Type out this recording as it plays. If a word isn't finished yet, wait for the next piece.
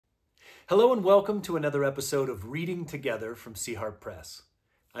Hello and welcome to another episode of Reading Together from Sea Harp Press.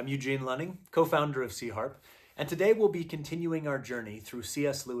 I'm Eugene Luning, co-founder of Sea Harp, and today we'll be continuing our journey through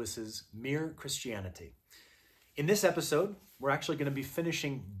C.S. Lewis's Mere Christianity. In this episode, we're actually going to be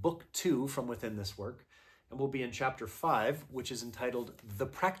finishing Book 2 from within this work, and we'll be in Chapter 5, which is entitled The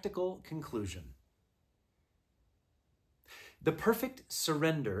Practical Conclusion. The perfect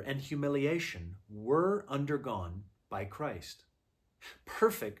surrender and humiliation were undergone by Christ.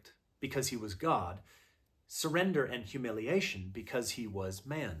 Perfect because he was God, surrender and humiliation because he was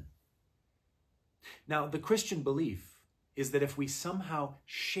man. Now, the Christian belief is that if we somehow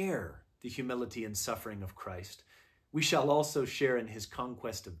share the humility and suffering of Christ, we shall also share in his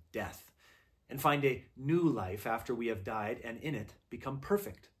conquest of death and find a new life after we have died and in it become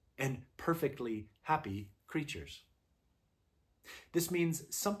perfect and perfectly happy creatures. This means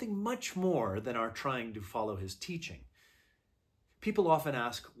something much more than our trying to follow his teaching. People often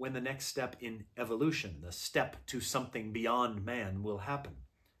ask when the next step in evolution, the step to something beyond man, will happen.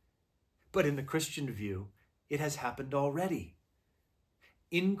 But in the Christian view, it has happened already.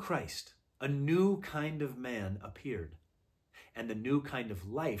 In Christ, a new kind of man appeared, and the new kind of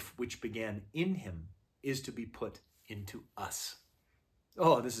life which began in him is to be put into us.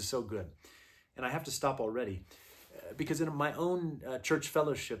 Oh, this is so good. And I have to stop already, because in my own church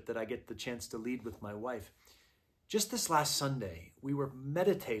fellowship that I get the chance to lead with my wife, just this last Sunday, we were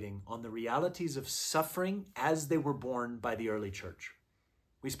meditating on the realities of suffering as they were borne by the early church.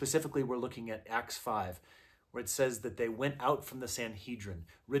 We specifically were looking at Acts 5, where it says that they went out from the Sanhedrin,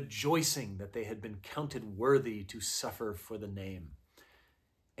 rejoicing that they had been counted worthy to suffer for the name.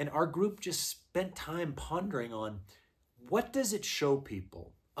 And our group just spent time pondering on what does it show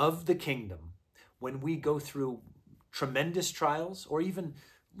people of the kingdom when we go through tremendous trials or even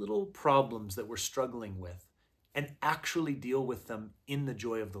little problems that we're struggling with, and actually deal with them in the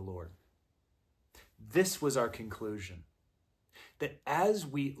joy of the Lord. This was our conclusion, that as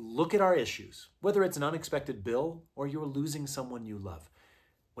we look at our issues, whether it's an unexpected bill or you're losing someone you love,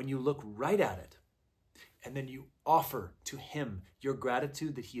 when you look right at it, and then you offer to him your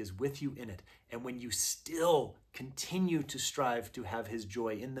gratitude that he is with you in it, and when you still continue to strive to have his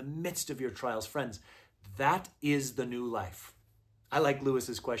joy in the midst of your trials, friends, that is the new life. I like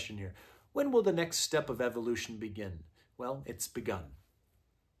Lewis's question here. When will the next step of evolution begin? Well, it's begun.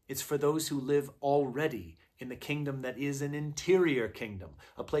 It's for those who live already in the kingdom that is an interior kingdom,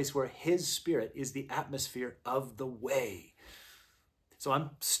 a place where his spirit is the atmosphere of the way. So I'm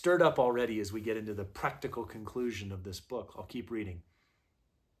stirred up already as we get into the practical conclusion of this book. I'll keep reading.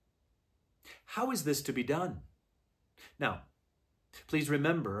 How is this to be done? Now, please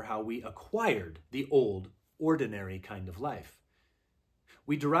remember how we acquired the old, ordinary kind of life.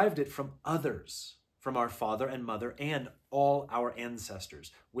 We derived it from others, from our father and mother and all our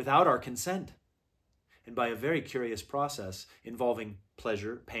ancestors, without our consent, and by a very curious process involving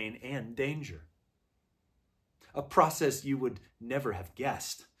pleasure, pain, and danger. A process you would never have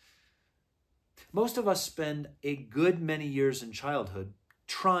guessed. Most of us spend a good many years in childhood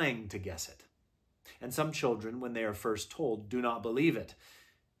trying to guess it. And some children, when they are first told, do not believe it.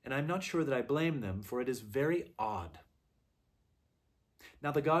 And I'm not sure that I blame them, for it is very odd.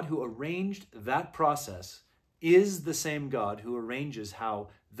 Now, the God who arranged that process is the same God who arranges how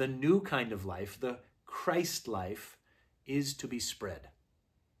the new kind of life, the Christ life, is to be spread.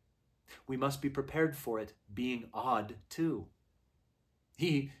 We must be prepared for it being odd too.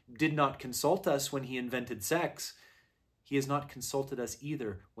 He did not consult us when he invented sex. He has not consulted us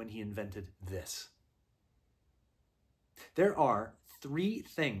either when he invented this. There are three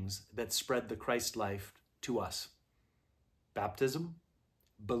things that spread the Christ life to us: baptism,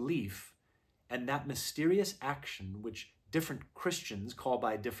 belief, and that mysterious action which different Christians call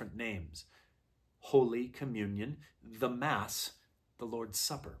by different names: Holy Communion, the Mass, the Lord's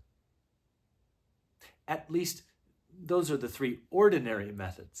Supper. At least those are the three ordinary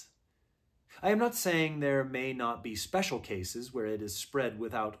methods. I am not saying there may not be special cases where it is spread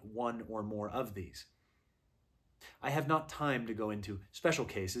without one or more of these. I have not time to go into special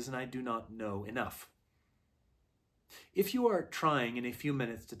cases, and I do not know enough. If you are trying in a few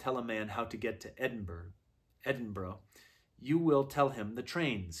minutes to tell a man how to get to Edinburgh, you will tell him the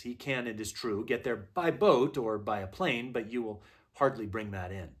trains. He can, it is true, get there by boat or by a plane, but you will hardly bring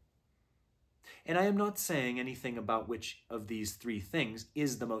that in. And I am not saying anything about which of these three things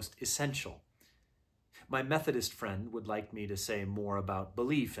is the most essential. My Methodist friend would like me to say more about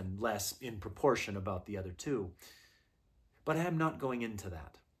belief and less in proportion about the other two. But I am not going into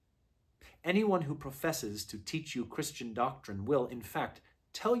that. Anyone who professes to teach you Christian doctrine will, in fact,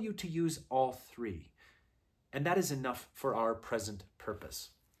 tell you to use all three, and that is enough for our present purpose.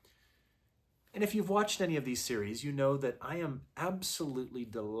 And if you've watched any of these series, you know that I am absolutely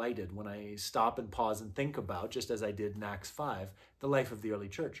delighted when I stop and pause and think about, just as I did in Acts 5, the life of the early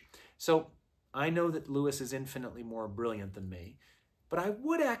church. So I know that Lewis is infinitely more brilliant than me, but I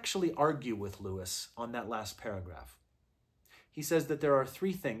would actually argue with Lewis on that last paragraph. He says that there are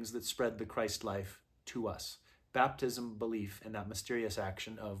three things that spread the Christ life to us: baptism, belief, and that mysterious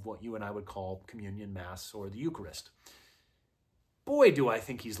action of what you and I would call communion, Mass, or the Eucharist. Boy, do I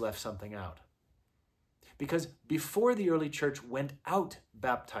think he's left something out. Because before the early church went out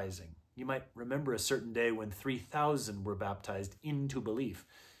baptizing, you might remember a certain day when 3,000 were baptized into belief.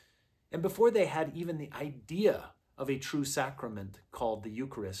 And before they had even the idea of a true sacrament called the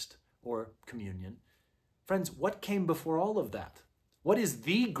Eucharist or communion, friends, what came before all of that? What is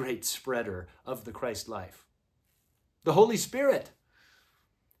the great spreader of the Christ life? The Holy Spirit.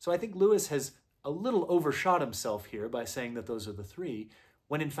 So I think Lewis has a little overshot himself here by saying that those are the three,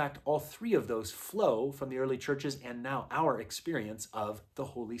 when in fact all three of those flow from the early churches and now our experience of the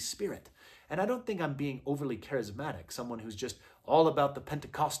Holy Spirit. And I don't think I'm being overly charismatic, someone who's just all about the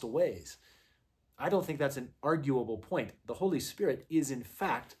Pentecostal ways. I don't think that's an arguable point. The Holy Spirit is in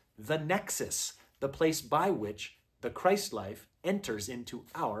fact the nexus, the place by which the Christ life enters into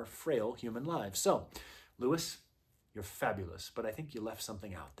our frail human lives. So, Lewis, you're fabulous, but I think you left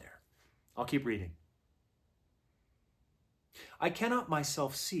something out there. I'll keep reading. I cannot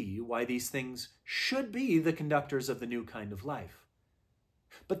myself see why these things should be the conductors of the new kind of life.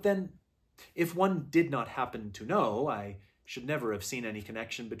 But then, if one did not happen to know, I should never have seen any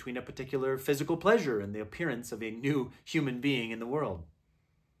connection between a particular physical pleasure and the appearance of a new human being in the world.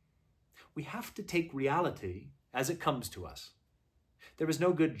 We have to take reality as it comes to us. There is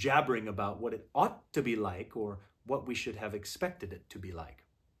no good jabbering about what it ought to be like or what we should have expected it to be like.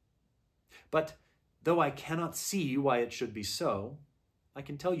 But though I cannot see why it should be so, I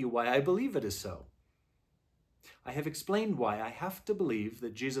can tell you why I believe it is so. I have explained why I have to believe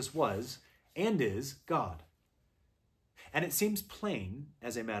that Jesus was and is God. And it seems plain,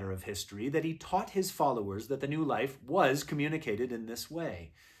 as a matter of history, that he taught his followers that the new life was communicated in this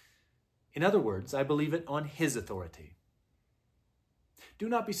way. In other words, I believe it on his authority. Do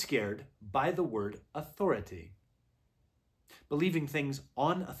not be scared by the word authority. Believing things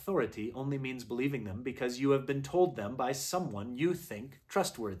on authority only means believing them because you have been told them by someone you think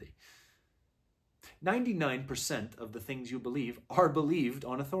trustworthy. 99% of the things you believe are believed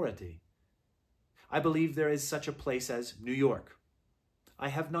on authority. I believe there is such a place as New York. I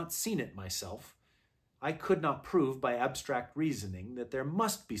have not seen it myself. I could not prove by abstract reasoning that there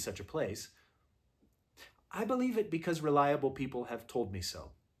must be such a place. I believe it because reliable people have told me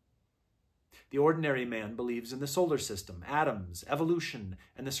so. The ordinary man believes in the solar system, atoms, evolution,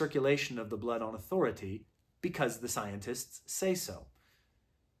 and the circulation of the blood on authority because the scientists say so.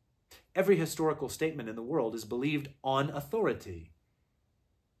 Every historical statement in the world is believed on authority.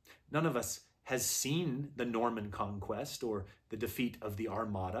 None of us has seen the Norman conquest or the defeat of the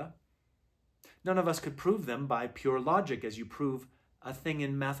Armada. None of us could prove them by pure logic as you prove a thing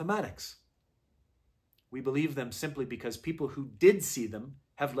in mathematics. We believe them simply because people who did see them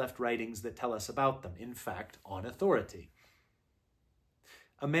have left writings that tell us about them, in fact, on authority.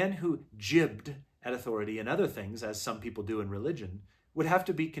 A man who jibbed at authority and other things, as some people do in religion, would have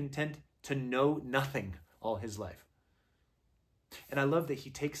to be content to know nothing all his life. And I love that he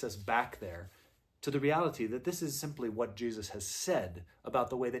takes us back there to the reality that this is simply what Jesus has said about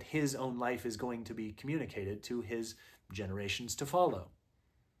the way that his own life is going to be communicated to his generations to follow.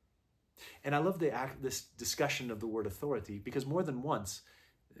 And I love this discussion of the word authority because more than once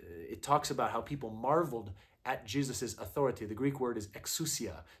it talks about how people marveled at Jesus' authority. The Greek word is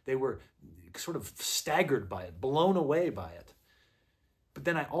exousia. They were sort of staggered by it, blown away by it. But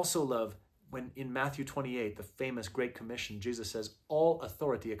then I also love when in Matthew 28, the famous Great Commission, Jesus says, all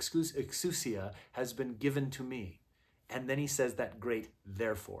authority, exousia, has been given to me. And then he says that great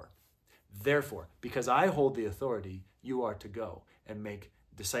therefore. Therefore, because I hold the authority, you are to go and make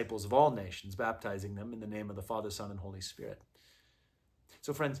disciples of all nations, baptizing them in the name of the Father, Son, and Holy Spirit.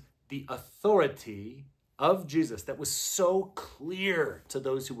 So friends, the authority of Jesus that was so clear to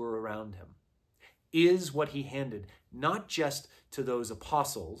those who were around him is what he handed, not just to those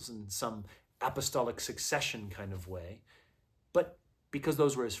apostles in some apostolic succession kind of way, but because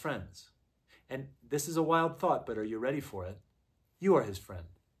those were his friends. And this is a wild thought, but are you ready for it? You are his friend.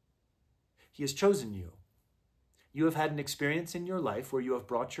 He has chosen you. You have had an experience in your life where you have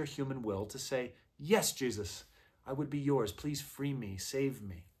brought your human will to say, yes, Jesus, I would be yours. Please free me, save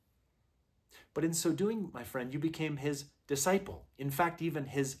me. But in so doing, my friend, you became his disciple. In fact, even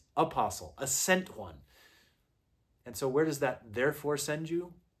his apostle, a sent one. And so where does that therefore send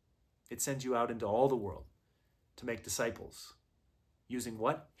you? It sends you out into all the world to make disciples. Using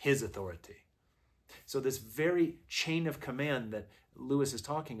what? His authority. So this very chain of command that Lewis is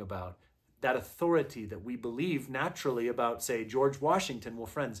talking about, that authority that we believe naturally about, say, George Washington, well,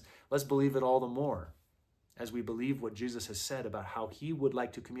 friends, let's believe it all the more as we believe what Jesus has said about how he would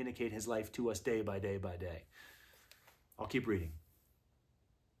like to communicate his life to us day by day by day. I'll keep reading.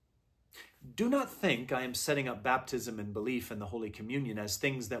 Do not think I am setting up baptism and belief in the Holy Communion as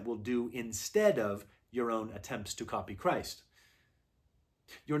things that will do instead of your own attempts to copy Christ.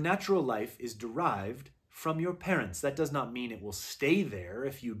 Your natural life is derived from your parents. That does not mean it will stay there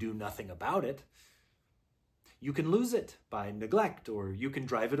if you do nothing about it. You can lose it by neglect, or you can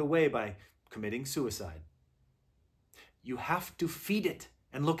drive it away by committing suicide. You have to feed it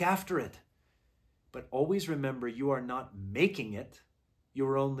and look after it. But always remember, you are not making it. You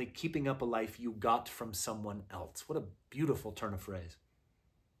are only keeping up a life you got from someone else. What a beautiful turn of phrase.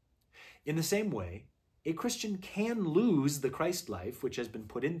 In the same way, a Christian can lose the Christ life which has been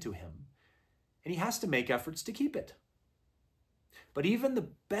put into him, and he has to make efforts to keep it. But even the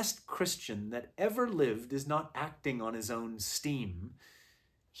best Christian that ever lived is not acting on his own steam.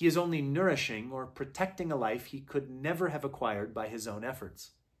 He is only nourishing or protecting a life he could never have acquired by his own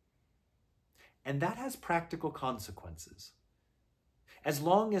efforts. And that has practical consequences. As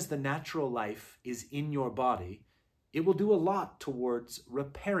long as the natural life is in your body, it will do a lot towards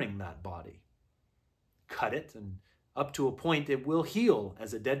repairing that body. Cut it, and up to a point it will heal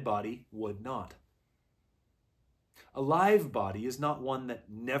as a dead body would not. A live body is not one that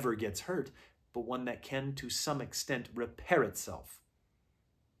never gets hurt, but one that can to some extent repair itself.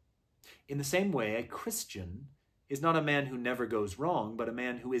 In the same way, a Christian is not a man who never goes wrong, but a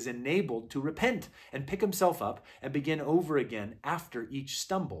man who is enabled to repent and pick himself up and begin over again after each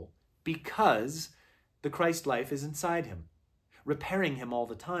stumble, because the Christ life is inside him, repairing him all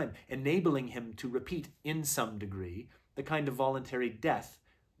the time, enabling him to repeat in some degree the kind of voluntary death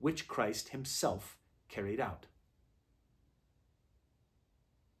which Christ himself carried out.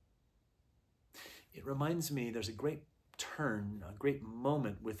 It reminds me, there's a great turn, a great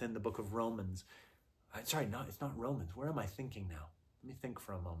moment within the book of Romans. Sorry, no, it's not Romans. Where am I thinking now? Let me think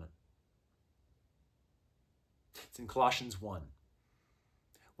for a moment. It's in Colossians 1,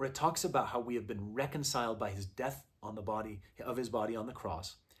 where it talks about how we have been reconciled by his death on the body of his body on the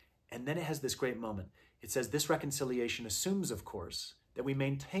cross. And then it has this great moment. It says this reconciliation assumes, of course, that we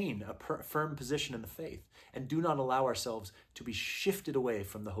maintain a firm position in the faith and do not allow ourselves to be shifted away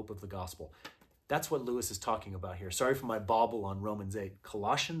from the hope of the gospel. That's what Lewis is talking about here. Sorry for my bauble on Romans 8.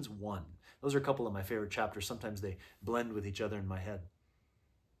 Colossians 1. Those are a couple of my favorite chapters. Sometimes they blend with each other in my head.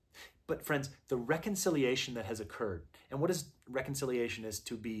 But friends, the reconciliation that has occurred, and what is reconciliation? Is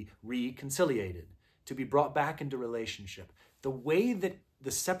to be reconciliated, to be brought back into relationship. The way that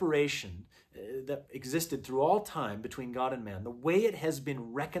the separation that existed through all time between God and man, the way it has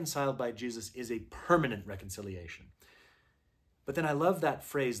been reconciled by Jesus is a permanent reconciliation. But then I love that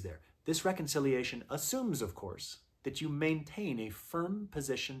phrase there. This reconciliation assumes, of course, that you maintain a firm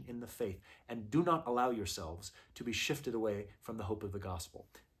position in the faith and do not allow yourselves to be shifted away from the hope of the gospel.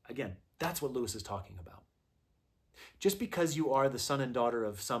 Again, that's what Lewis is talking about. Just because you are the son and daughter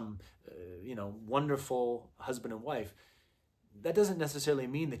of some, wonderful husband and wife, that doesn't necessarily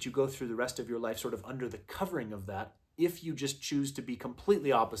mean that you go through the rest of your life sort of under the covering of that if you just choose to be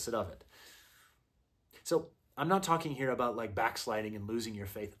completely opposite of it. So I'm not talking here about like backsliding and losing your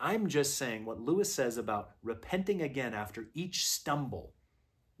faith. I'm just saying what Lewis says about repenting again after each stumble,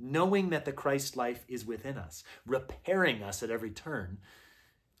 knowing that the Christ life is within us, repairing us at every turn.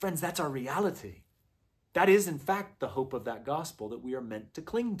 Friends, that's our reality. That is, in fact, the hope of that gospel that we are meant to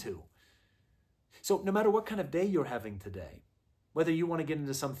cling to. So no matter what kind of day you're having today, whether you want to get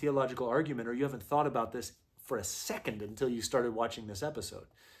into some theological argument or you haven't thought about this for a second until you started watching this episode,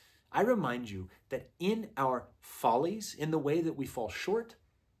 I remind you that in our follies, in the way that we fall short,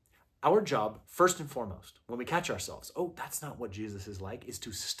 our job, first and foremost, when we catch ourselves, oh, that's not what Jesus is like, is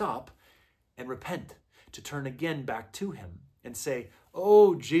to stop and repent, to turn again back to him and say,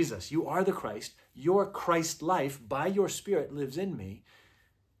 oh, Jesus, you are the Christ. Your Christ life by your Spirit lives in me.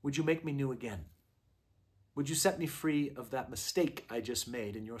 Would you make me new again? Would you set me free of that mistake I just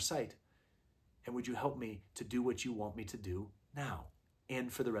made in your sight? And would you help me to do what you want me to do now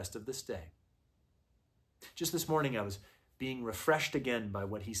and for the rest of this day? Just this morning, I was being refreshed again by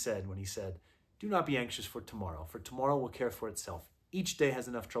what he said when he said, do not be anxious for tomorrow will care for itself. Each day has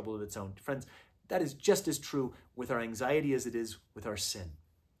enough trouble of its own. Friends, that is just as true with our anxiety as it is with our sin.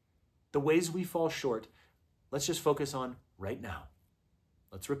 The ways we fall short, let's just focus on right now.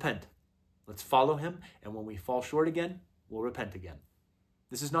 Let's repent. Let's follow him, and when we fall short again, we'll repent again.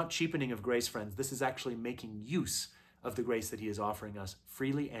 This is not cheapening of grace, friends. This is actually making use of the grace that he is offering us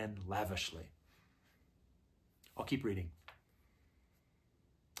freely and lavishly. I'll keep reading.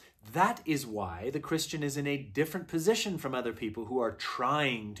 That is why the Christian is in a different position from other people who are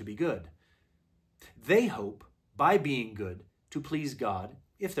trying to be good. They hope, by being good, to please God,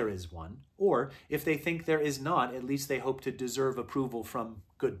 if there is one, or if they think there is not, at least they hope to deserve approval from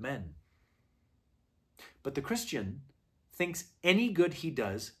good men. But the Christian thinks any good he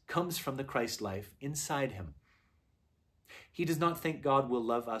does comes from the Christ life inside him. He does not think God will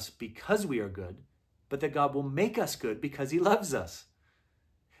love us because we are good, but that God will make us good because he loves us.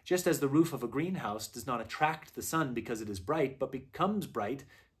 Just as the roof of a greenhouse does not attract the sun because it is bright, but becomes bright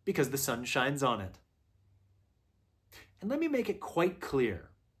because the sun shines on it. And let me make it quite clear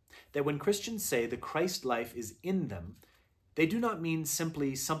that when Christians say the Christ life is in them, they do not mean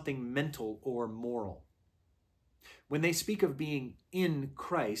simply something mental or moral. When they speak of being in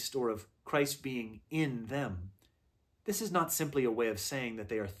Christ or of Christ being in them, this is not simply a way of saying that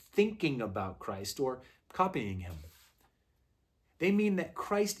they are thinking about Christ or copying him. They mean that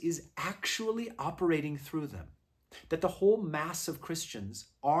Christ is actually operating through them, that the whole mass of Christians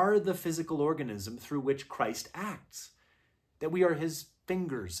are the physical organism through which Christ acts, that we are his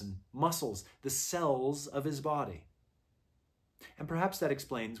fingers and muscles, the cells of his body. And perhaps that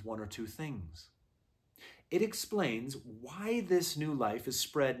explains one or two things. It explains why this new life is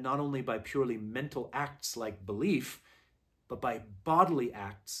spread not only by purely mental acts like belief, but by bodily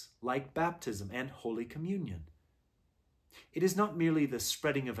acts like baptism and Holy Communion. It is not merely the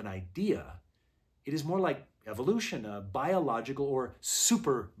spreading of an idea. It is more like evolution, a biological or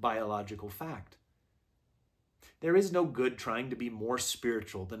super biological fact. There is no good trying to be more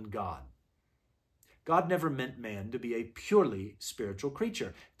spiritual than God. God never meant man to be a purely spiritual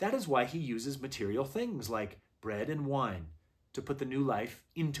creature. That is why he uses material things like bread and wine to put the new life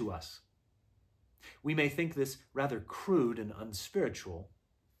into us. We may think this rather crude and unspiritual.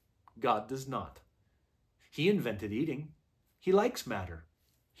 God does not. He invented eating. He likes matter.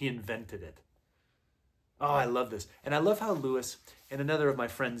 He invented it. Oh, I love this. And I love how Lewis and another of my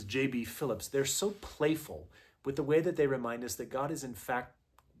friends, J.B. Phillips, they're so playful with the way that they remind us that God is in fact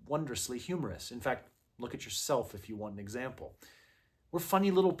wondrously humorous. In fact, look at yourself if you want an example. We're funny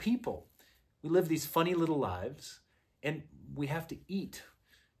little people. We live these funny little lives, and we have to eat.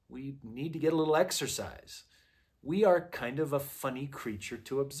 We need to get a little exercise. We are kind of a funny creature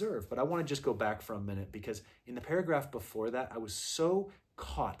to observe. But I want to just go back for a minute, because in the paragraph before that, I was so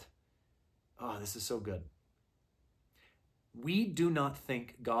caught. Oh, this is so good. We do not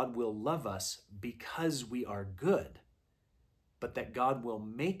think God will love us because we are good, but that God will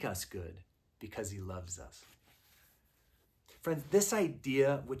make us good because he loves us. Friends, this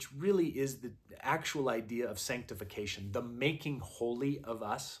idea, which really is the actual idea of sanctification, the making holy of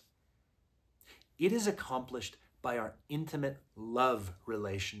us, it is accomplished by our intimate love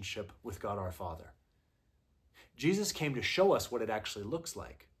relationship with God our Father. Jesus came to show us what it actually looks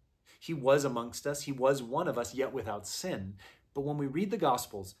like. He was amongst us. He was one of us, yet without sin. But when we read the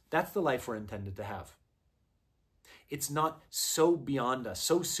Gospels, that's the life we're intended to have. It's not so beyond us,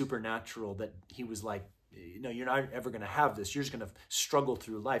 so supernatural that he was like, you're not ever going to have this. You're just going to struggle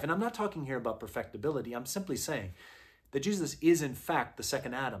through life. And I'm not talking here about perfectibility. I'm simply saying that Jesus is in fact the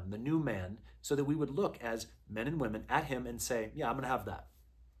second Adam, the new man, so that we would look as men and women at him and say, yeah, I'm going to have that.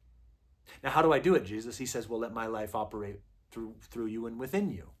 Now, how do I do it, Jesus? He says, well, let my life operate through you and within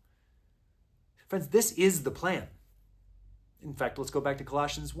you. Friends, this is the plan. In fact, let's go back to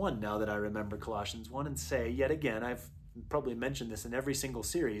Colossians 1 now that I remember Colossians 1 and say, yet again, I've probably mentioned this in every single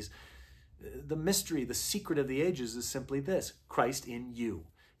series, the mystery, the secret of the ages is simply this: Christ in you.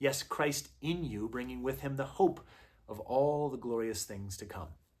 Yes, Christ in you, bringing with him the hope of all the glorious things to come.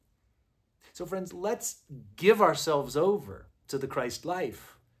 So friends, let's give ourselves over to the Christ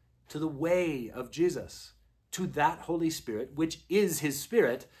life, to the way of Jesus, to that Holy Spirit, which is his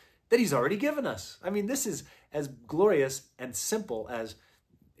Spirit that he's already given us. I mean, this is as glorious and simple as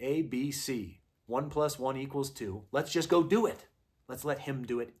A, B, C. 1 + 1 = 2. Let's just go do it. Let's let him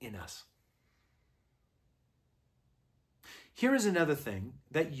do it in us. Here is another thing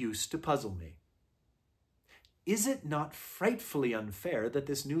that used to puzzle me. Is it not frightfully unfair that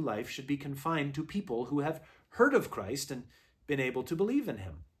this new life should be confined to people who have heard of Christ and been able to believe in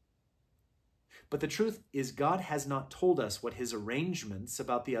him? But the truth is, God has not told us what his arrangements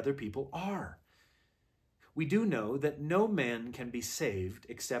about the other people are. We do know that no man can be saved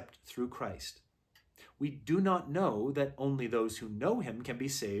except through Christ. We do not know that only those who know him can be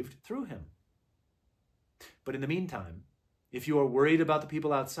saved through him. But in the meantime, if you are worried about the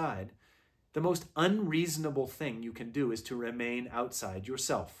people outside, The most unreasonable thing you can do is to remain outside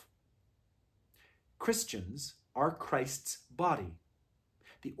yourself. Christians are Christ's body,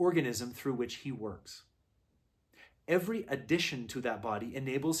 the organism through which he works. Every addition to that body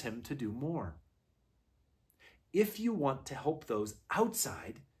enables him to do more. If you want to help those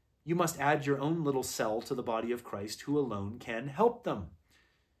outside, you must add your own little cell to the body of Christ, who alone can help them.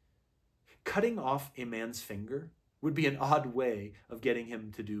 Cutting off a man's finger would be an odd way of getting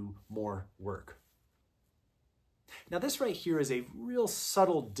him to do more work. Now, this right here is a real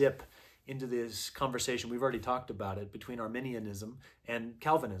subtle dip into this conversation. We've already talked about it between Arminianism and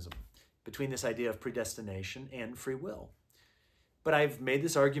Calvinism, between this idea of predestination and free will. But I've made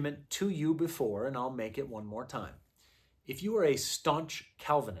this argument to you before, and I'll make it one more time. If you are a staunch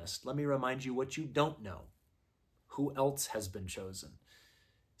Calvinist, let me remind you what you don't know. Who else has been chosen?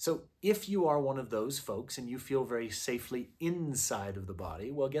 So if you are one of those folks and you feel very safely inside of the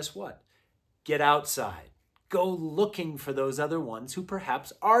body, well, guess what? Get outside. Go looking for those other ones who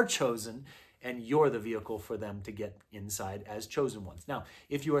perhaps are chosen, and you're the vehicle for them to get inside as chosen ones. Now,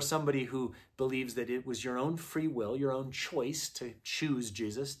 if you are somebody who believes that it was your own free will, your own choice to choose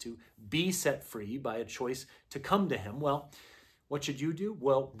Jesus, to be set free by a choice to come to him, well, what should you do?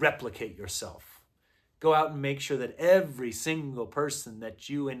 Well, replicate yourself. Go out and make sure that every single person that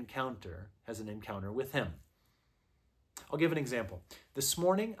you encounter has an encounter with him. I'll give an example. This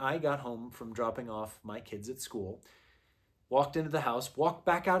morning, I got home from dropping off my kids at school, walked into the house, walked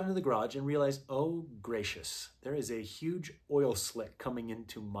back out into the garage, and realized, oh gracious, there is a huge oil slick coming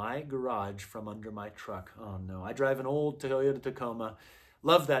into my garage from under my truck. Oh no, I drive an old Toyota Tacoma.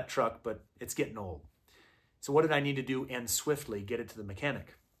 Love that truck, but it's getting old. So what did I need to do? And swiftly get it to the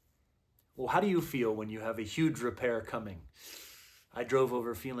mechanic. Well, how do you feel when you have a huge repair coming? I drove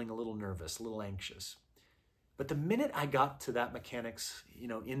over feeling a little nervous, a little anxious. But the minute I got to that mechanic's,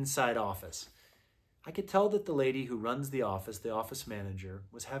 inside office, I could tell that the lady who runs the office manager,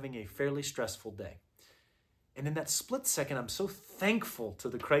 was having a fairly stressful day. And in that split second, I'm so thankful to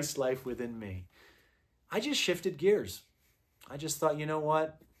the Christ life within me. I just shifted gears. I just thought, you know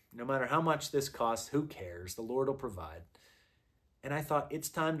what? No matter how much this costs, who cares? The Lord will provide. And I thought, it's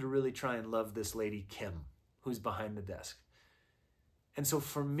time to really try and love this lady, Kim, who's behind the desk. And so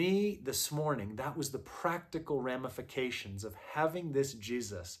for me this morning, that was the practical ramifications of having this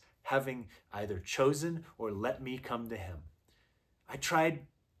Jesus, having either chosen or let me come to him. I tried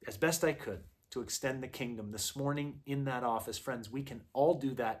as best I could to extend the kingdom this morning in that office. Friends, we can all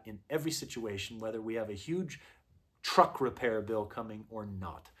do that in every situation, whether we have a huge truck repair bill coming or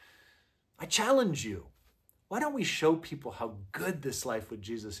not. I challenge you. Why don't we show people how good this life with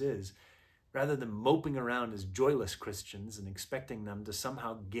Jesus is, rather than moping around as joyless Christians and expecting them to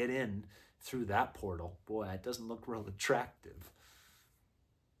somehow get in through that portal? Boy, it doesn't look real attractive.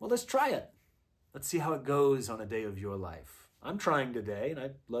 Well, let's try it. Let's see how it goes on a day of your life. I'm trying today, and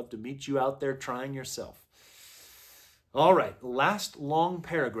I'd love to meet you out there trying yourself. All right, last long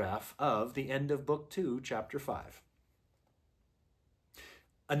paragraph of the end of Book 2, Chapter 5.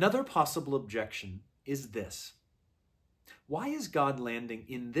 Another possible objection is this. Why is God landing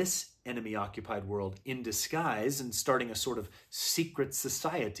in this enemy-occupied world in disguise and starting a sort of secret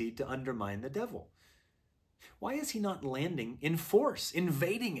society to undermine the devil? Why is he not landing in force,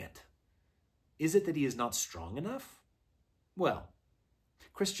 invading it? Is it that he is not strong enough? Well,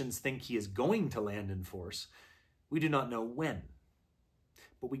 Christians think he is going to land in force. We do not know when,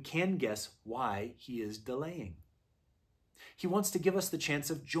 but we can guess why he is delaying. He wants to give us the chance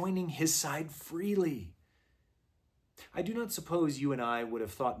of joining his side freely. I do not suppose you and I would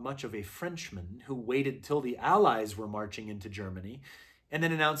have thought much of a Frenchman who waited till the Allies were marching into Germany and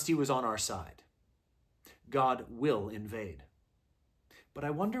then announced he was on our side. God will invade. But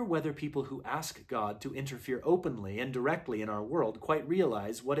I wonder whether people who ask God to interfere openly and directly in our world quite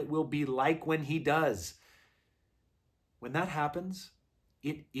realize what it will be like when he does. When that happens,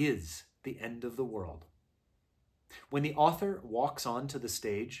 it is the end of the world. When the author walks onto the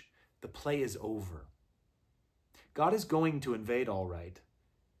stage, the play is over. God is going to invade, all right,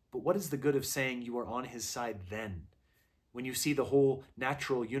 but what is the good of saying you are on his side then, when you see the whole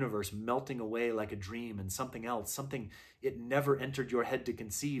natural universe melting away like a dream and something else, something it never entered your head to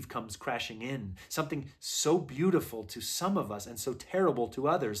conceive, comes crashing in, something so beautiful to some of us and so terrible to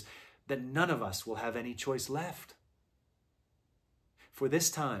others that none of us will have any choice left? For this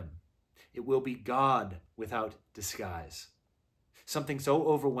time, it will be God without disguise, something so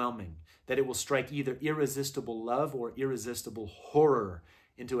overwhelming that it will strike either irresistible love or irresistible horror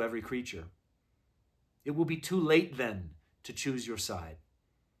into every creature. It will be too late then to choose your side.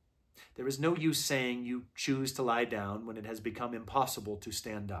 There is no use saying you choose to lie down when it has become impossible to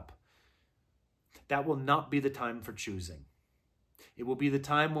stand up. That will not be the time for choosing. It will be the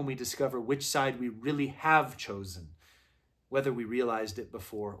time when we discover which side we really have chosen, whether we realized it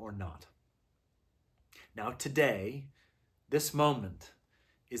before or not. Now today, this moment,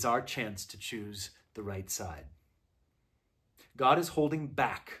 is our chance to choose the right side. God is holding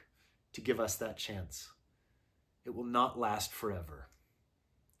back to give us that chance. It will not last forever.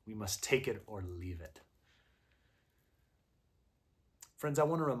 We must take it or leave it. Friends, I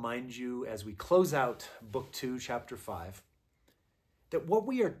want to remind you as we close out Book 2, Chapter 5, that what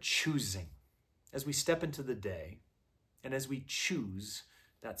we are choosing as we step into the day and as we choose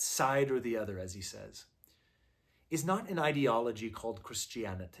that side or the other, as he says, is not an ideology called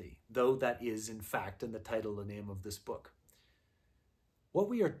Christianity, though that is, in fact, in the title and name of this book. What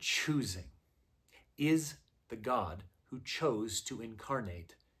we are choosing is the God who chose to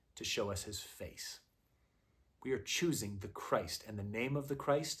incarnate to show us his face. We are choosing the Christ, and the name of the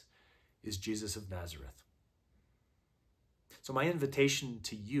Christ is Jesus of Nazareth. So my invitation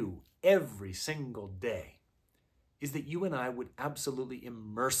to you every single day is that you and I would absolutely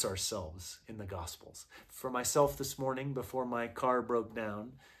immerse ourselves in the Gospels. For myself this morning, before my car broke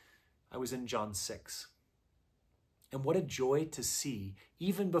down, I was in John 6. And what a joy to see,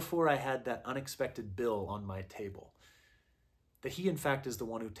 even before I had that unexpected bill on my table, that he in fact is the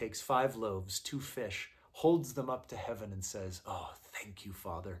one who takes 5 loaves, 2 fish, holds them up to heaven and says, "Oh, thank you,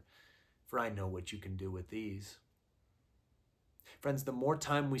 Father, for I know what you can do with these." Friends, the more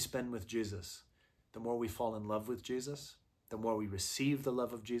time we spend with Jesus, the more we fall in love with Jesus, the more we receive the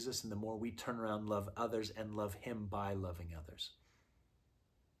love of Jesus, and the more we turn around, love others, and love him by loving others.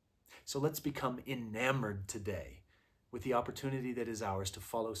 So let's become enamored today with the opportunity that is ours to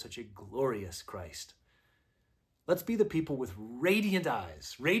follow such a glorious Christ. Let's be the people with radiant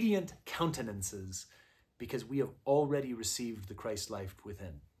eyes, radiant countenances, because we have already received the Christ life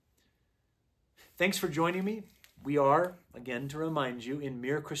within. Thanks for joining me. We are, again to remind you, in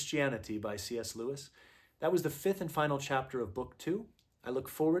Mere Christianity by C.S. Lewis. That was the 5th and final chapter of Book 2. I look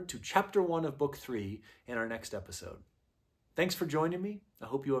forward to Chapter 1 of Book 3 in our next episode. Thanks for joining me. I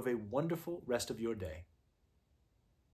hope you have a wonderful rest of your day.